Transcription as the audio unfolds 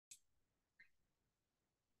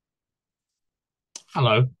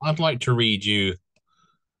Hello, I'd like to read you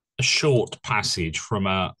a short passage from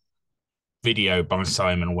a video by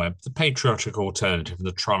Simon Webb, The Patriotic Alternative,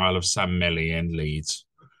 the Trial of Sam Melia in Leeds.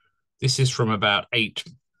 This is from about 8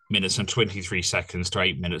 minutes and 23 seconds to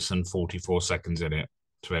 8 minutes and 44 seconds in it.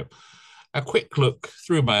 To it. A quick look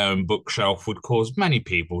through my own bookshelf would cause many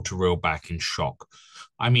people to reel back in shock.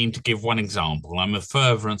 I mean, to give one example, I'm a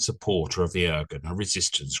fervent supporter of the Irgun, a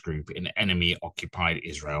resistance group in enemy-occupied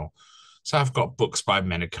Israel. So I've got books by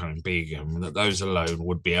Menachem Begin that those alone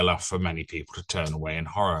would be enough for many people to turn away in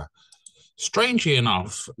horror. Strangely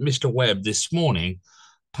enough, Mr. Webb this morning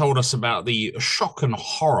told us about the shock and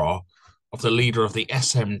horror of the leader of the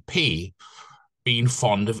SNP being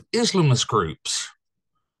fond of Islamist groups.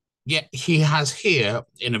 Yet he has here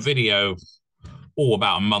in a video,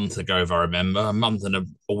 about a month ago, if I remember, a month and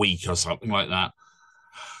a week or something like that,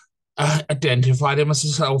 identified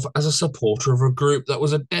himself as a supporter of a group that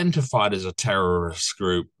was identified as a terrorist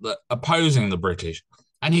group that opposing the British.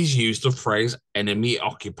 And he's used the phrase enemy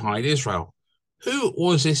occupied Israel. Who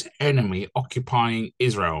was this enemy occupying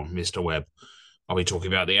Israel, Mr. Webb? Are we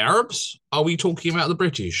talking about the Arabs? Are we talking about the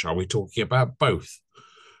British? Are we talking about both?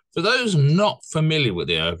 For those not familiar with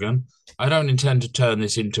the Irgun, I don't intend to turn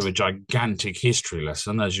this into a gigantic history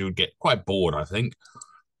lesson, as you would get quite bored, I think.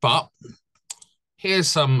 But here's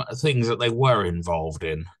some things that they were involved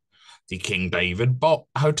in. The King David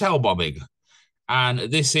hotel bombing. And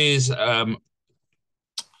this is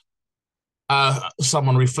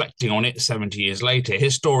someone reflecting on it 70 years later,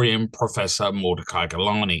 historian Professor Mordecai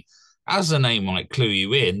Galani. As the name might clue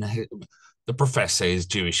you in, the professor is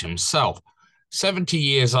Jewish himself. 70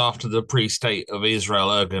 years after the pre-state of Israel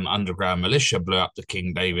Irgun underground militia blew up the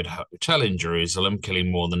King David Hotel in Jerusalem, killing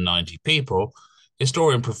more than 90 people,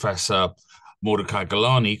 historian Professor Mordecai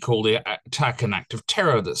Galani called the attack an act of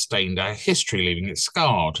terror that stained our history, leaving it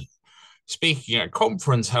scarred. Speaking at a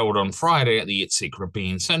conference held on Friday at the Yitzhak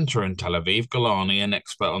Rabin Center in Tel Aviv, Galani, an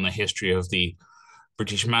expert on the history of the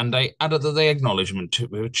British Mandate, added that the acknowledgement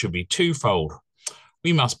should be twofold.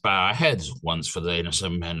 We must bow our heads, once for the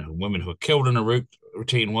innocent men and women who were killed in a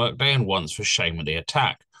routine workday, and once for shame at the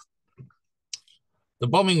attack. The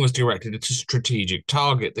bombing was directed at a strategic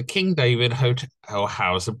target. The King David Hotel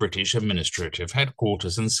housed the British administrative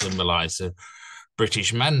headquarters and symbolized the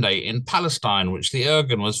British Mandate in Palestine, which the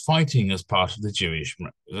Irgun was fighting as part of the Jewish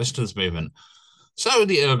resistance movement. So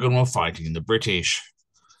the Irgun were fighting the British.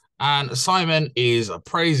 And Simon is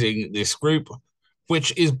praising this group,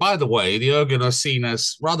 which is, by the way, the Irgun are seen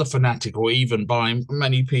as rather fanatical even by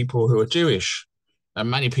many people who are Jewish. And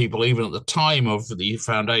many people, even at the time of the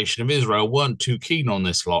foundation of Israel, weren't too keen on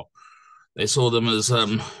this lot. They saw them as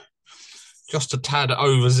just a tad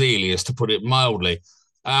overzealous, to put it mildly.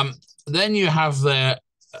 Then you have the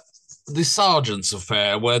Sergeant's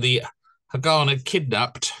affair, where the Haganah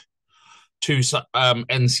kidnapped two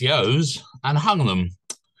NCOs and hung them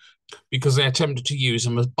because they attempted to use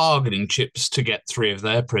them as bargaining chips to get three of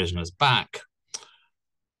their prisoners back.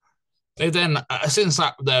 They then, since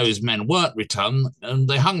those men weren't returned, and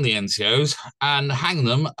they hung the NCOs and hanged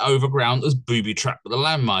them over ground as booby-trapped with a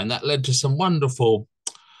landmine. That led to some wonderful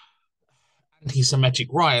anti-Semitic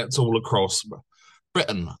riots all across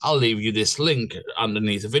Britain. I'll leave you this link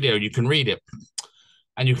underneath the video. You can read it,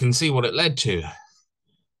 and you can see what it led to.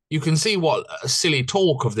 You can see what silly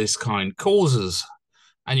talk of this kind causes,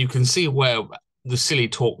 and you can see where the silly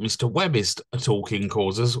talk Mr. Webb is talking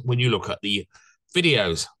causes when you look at the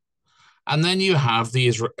videos. And then you have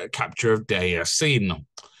the capture of Deir Yassin.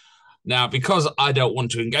 Now, because I don't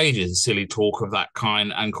want to engage in silly talk of that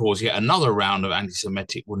kind and cause yet another round of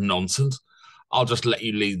anti-Semitic nonsense, I'll just let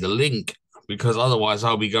you leave the link, because otherwise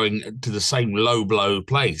I'll be going to the same low blow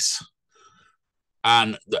place.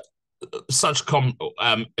 And such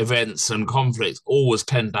events and conflicts always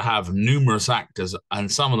tend to have numerous actors, and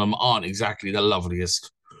some of them aren't exactly the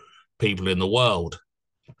loveliest people in the world.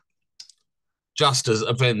 Just as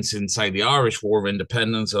events in, say, the Irish War of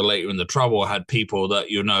Independence or later in the Trouble had people that,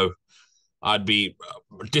 I'd be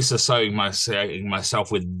disassociating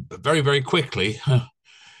myself with very, very quickly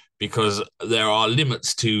because there are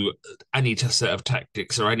limits to any set of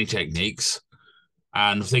tactics or any techniques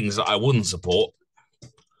and things that I wouldn't support.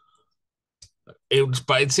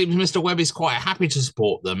 But it seems Mr. Webb is quite happy to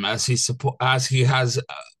support them as he has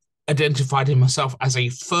identified himself as a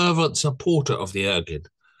fervent supporter of the Irgun,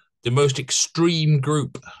 the most extreme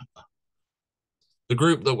group, the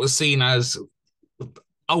group that was seen as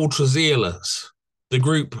ultra zealous, the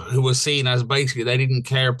group who was seen as basically they didn't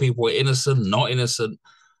care if people were innocent, not innocent.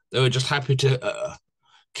 They were just happy to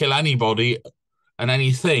kill anybody and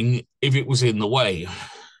anything if it was in the way.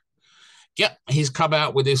 Yep, he's come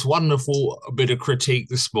out with this wonderful bit of critique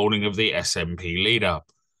this morning of the SNP leader.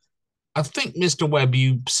 I think, Mr. Webb,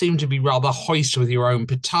 you seem to be rather hoist with your own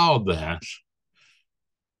petard there.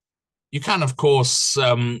 You can, of course,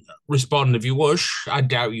 respond if you wish. I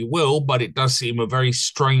doubt you will, but it does seem a very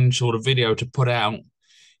strange sort of video to put out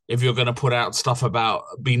if you're going to put out stuff about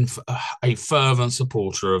being a fervent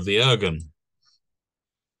supporter of the Irgun.